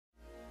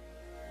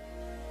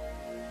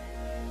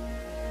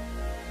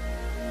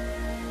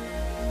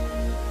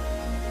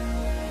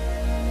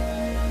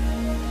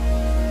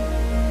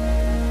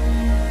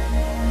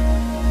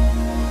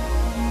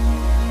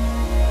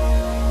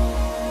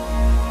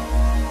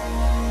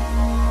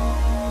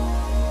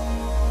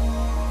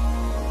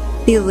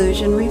The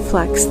illusion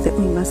reflects that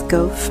we must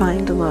go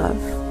find love,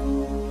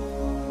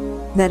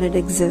 that it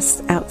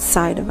exists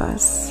outside of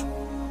us,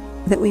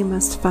 that we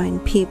must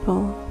find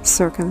people,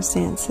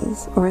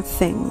 circumstances, or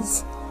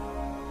things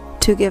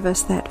to give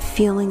us that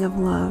feeling of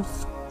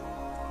love.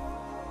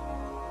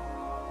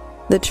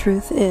 The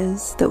truth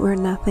is that we're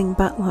nothing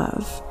but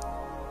love,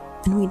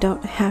 and we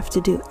don't have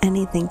to do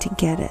anything to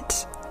get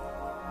it,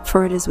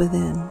 for it is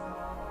within.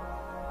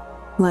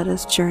 Let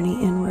us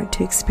journey inward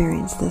to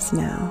experience this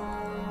now.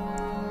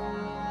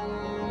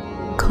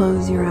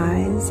 Close your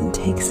eyes and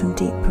take some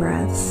deep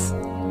breaths.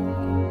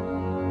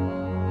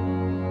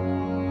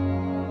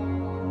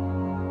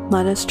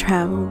 Let us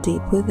travel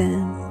deep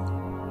within,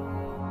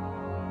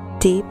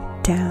 deep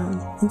down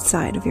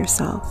inside of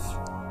yourself.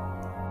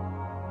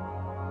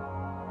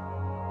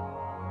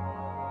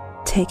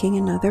 Taking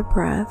another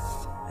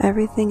breath,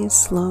 everything is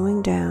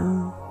slowing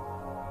down.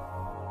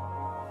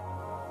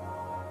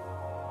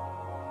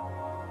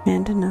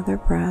 And another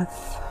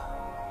breath.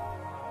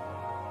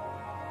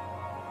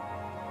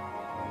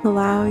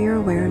 Allow your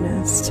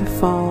awareness to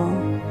fall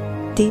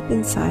deep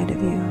inside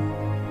of you.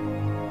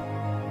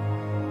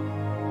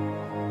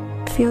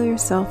 Feel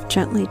yourself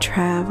gently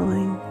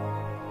traveling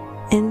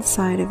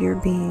inside of your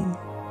being,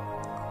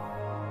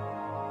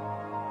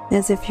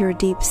 as if you're a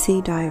deep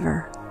sea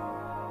diver,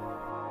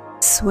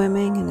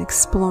 swimming and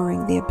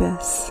exploring the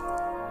abyss.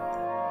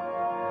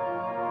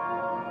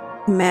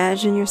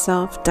 Imagine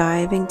yourself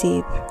diving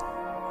deep,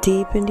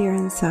 deep into your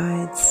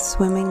insides,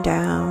 swimming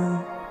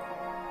down,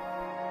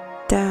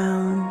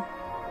 down,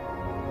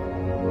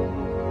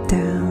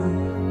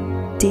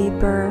 down,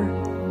 deeper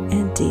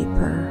and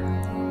deeper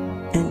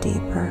and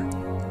deeper.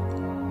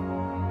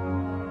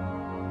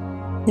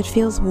 It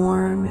feels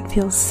warm, it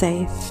feels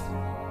safe,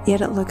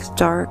 yet it looks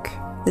dark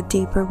the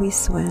deeper we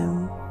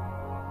swim.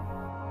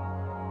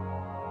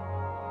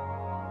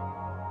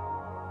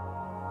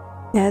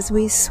 As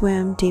we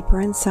swim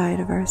deeper inside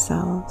of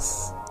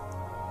ourselves,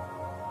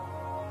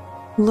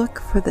 look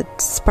for the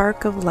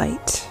spark of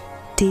light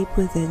deep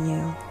within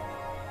you.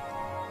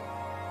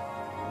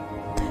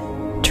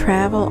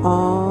 Travel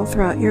all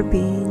throughout your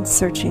being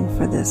searching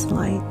for this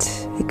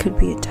light. It could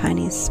be a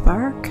tiny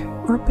spark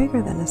or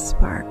bigger than a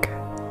spark.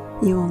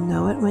 You will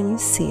know it when you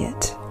see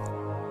it.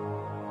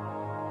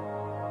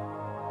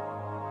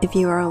 If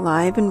you are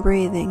alive and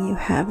breathing, you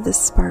have this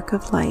spark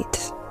of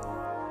light.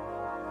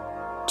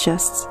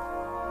 Just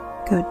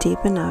go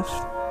deep enough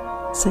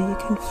so you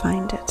can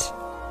find it.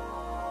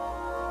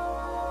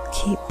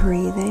 Keep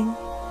breathing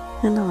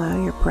and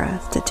allow your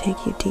breath to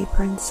take you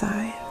deeper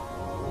inside.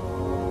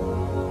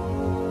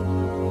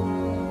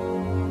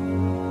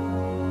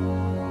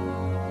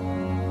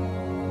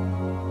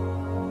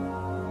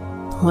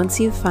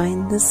 Once you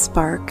find this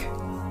spark,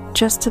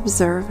 just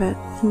observe it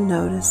and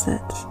notice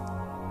it.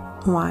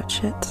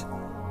 Watch it.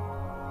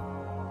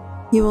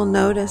 You will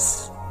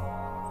notice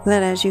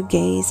that as you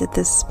gaze at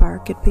this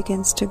spark, it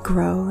begins to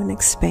grow and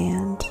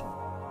expand.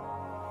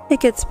 It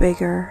gets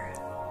bigger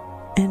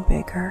and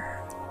bigger.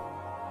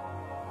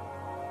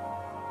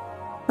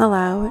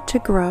 Allow it to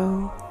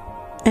grow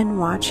and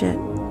watch it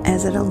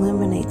as it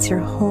illuminates your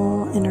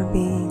whole inner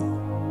being.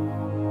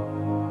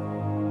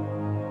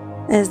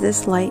 As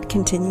this light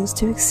continues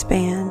to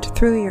expand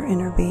through your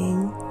inner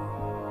being,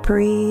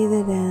 breathe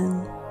it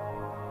in.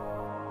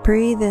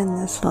 Breathe in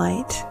this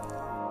light.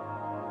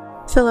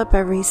 Fill up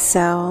every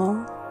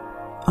cell,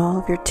 all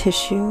of your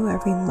tissue,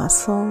 every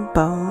muscle,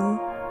 bone,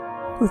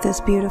 with this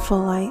beautiful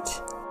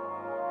light.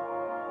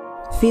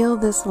 Feel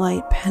this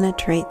light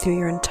penetrate through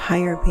your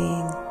entire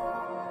being.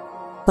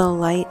 The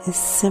light is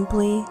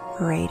simply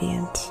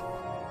radiant.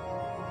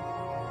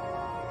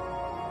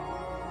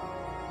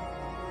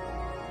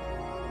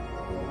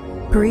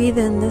 Breathe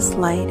in this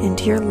light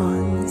into your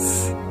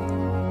lungs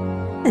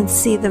and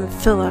see them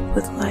fill up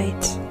with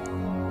light.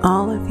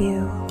 All of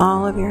you,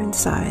 all of your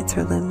insides are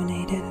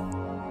illuminated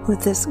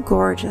with this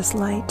gorgeous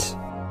light.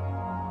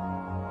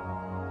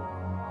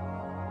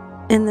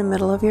 In the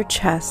middle of your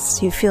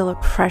chest, you feel a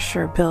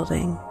pressure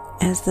building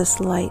as this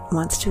light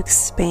wants to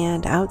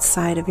expand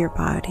outside of your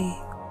body.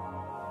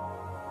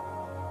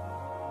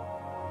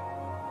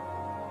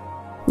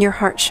 Your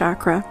heart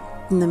chakra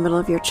in the middle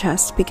of your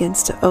chest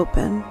begins to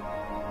open,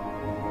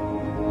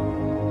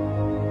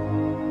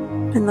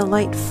 and the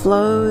light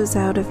flows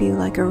out of you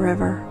like a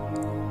river.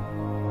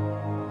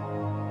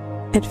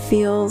 It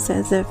feels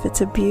as if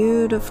it's a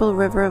beautiful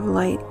river of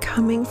light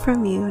coming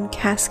from you and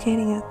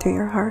cascading out through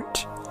your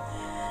heart.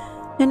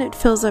 And it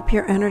fills up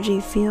your energy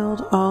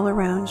field all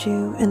around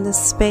you in the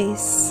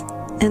space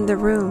and the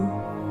room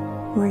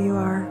where you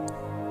are.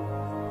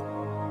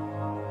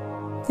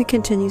 It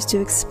continues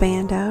to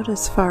expand out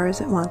as far as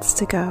it wants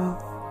to go.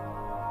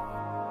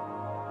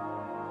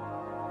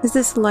 As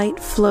this light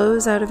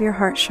flows out of your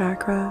heart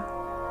chakra,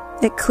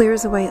 it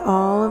clears away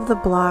all of the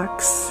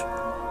blocks,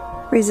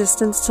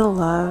 resistance to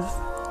love,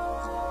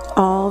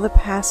 all the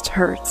past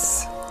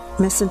hurts,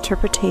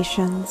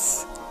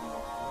 misinterpretations,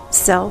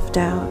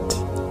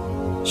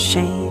 self-doubt,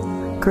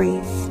 shame,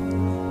 grief,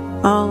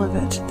 all of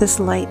it. This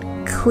light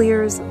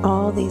clears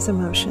all these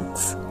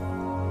emotions.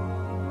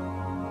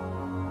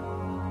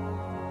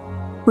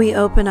 We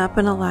open up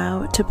and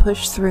allow it to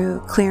push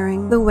through,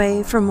 clearing the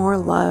way for more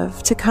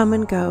love to come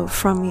and go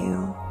from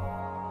you.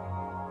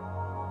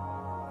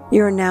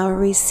 You are now a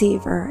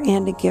receiver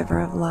and a giver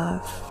of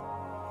love.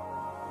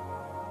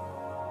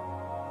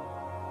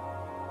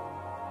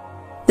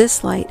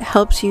 This light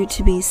helps you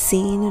to be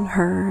seen and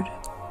heard,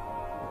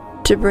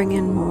 to bring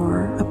in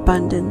more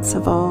abundance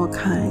of all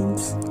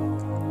kinds.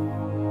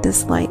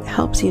 This light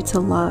helps you to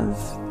love,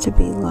 to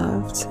be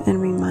loved,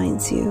 and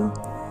reminds you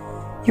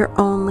you're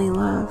only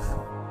love.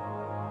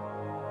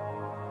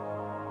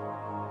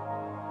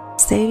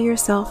 Say to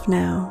yourself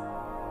now,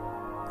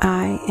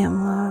 I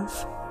am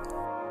love.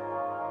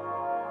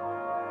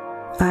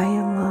 I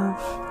am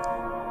love.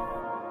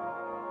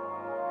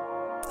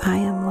 I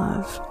am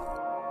love.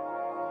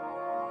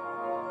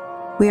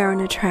 We are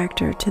an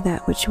attractor to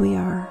that which we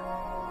are.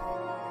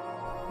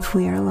 If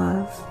we are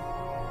love,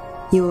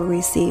 you will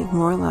receive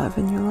more love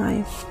in your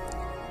life.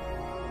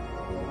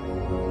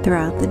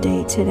 Throughout the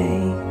day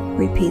today,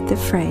 repeat the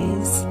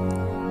phrase,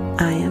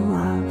 I am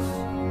love.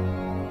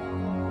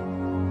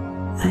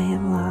 I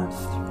am love.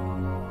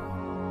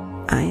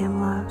 I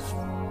am love.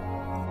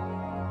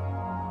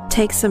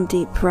 Take some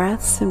deep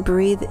breaths and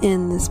breathe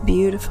in this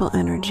beautiful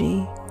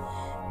energy,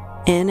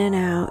 in and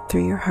out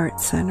through your heart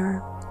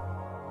center.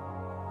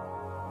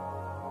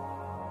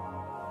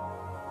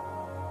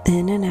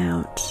 In and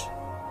out,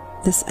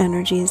 this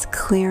energy is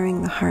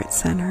clearing the heart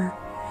center,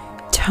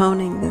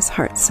 toning this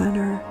heart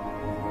center,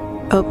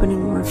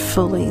 opening more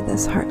fully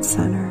this heart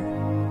center.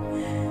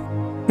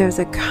 There's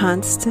a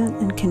constant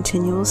and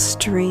continual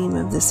stream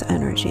of this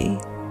energy.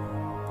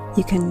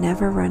 You can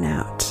never run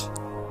out.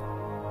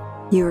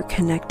 You are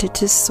connected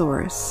to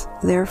Source,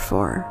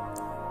 therefore,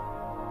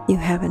 you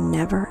have a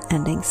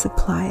never-ending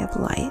supply of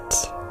light.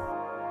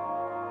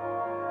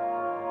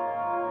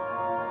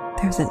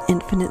 There's an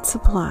infinite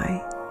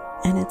supply,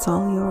 and it's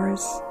all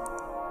yours.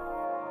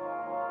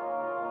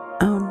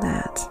 Own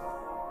that.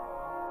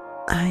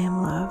 I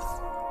am love.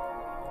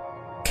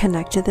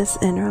 Connect to this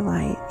inner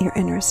light, your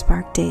inner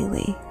spark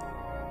daily.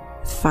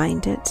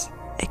 Find it,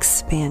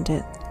 expand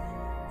it,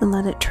 and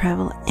let it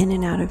travel in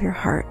and out of your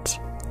heart,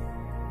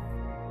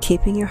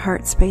 keeping your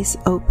heart space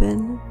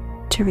open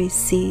to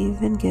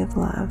receive and give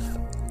love.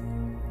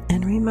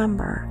 And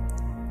remember,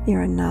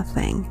 you're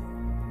nothing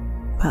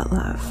but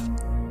love.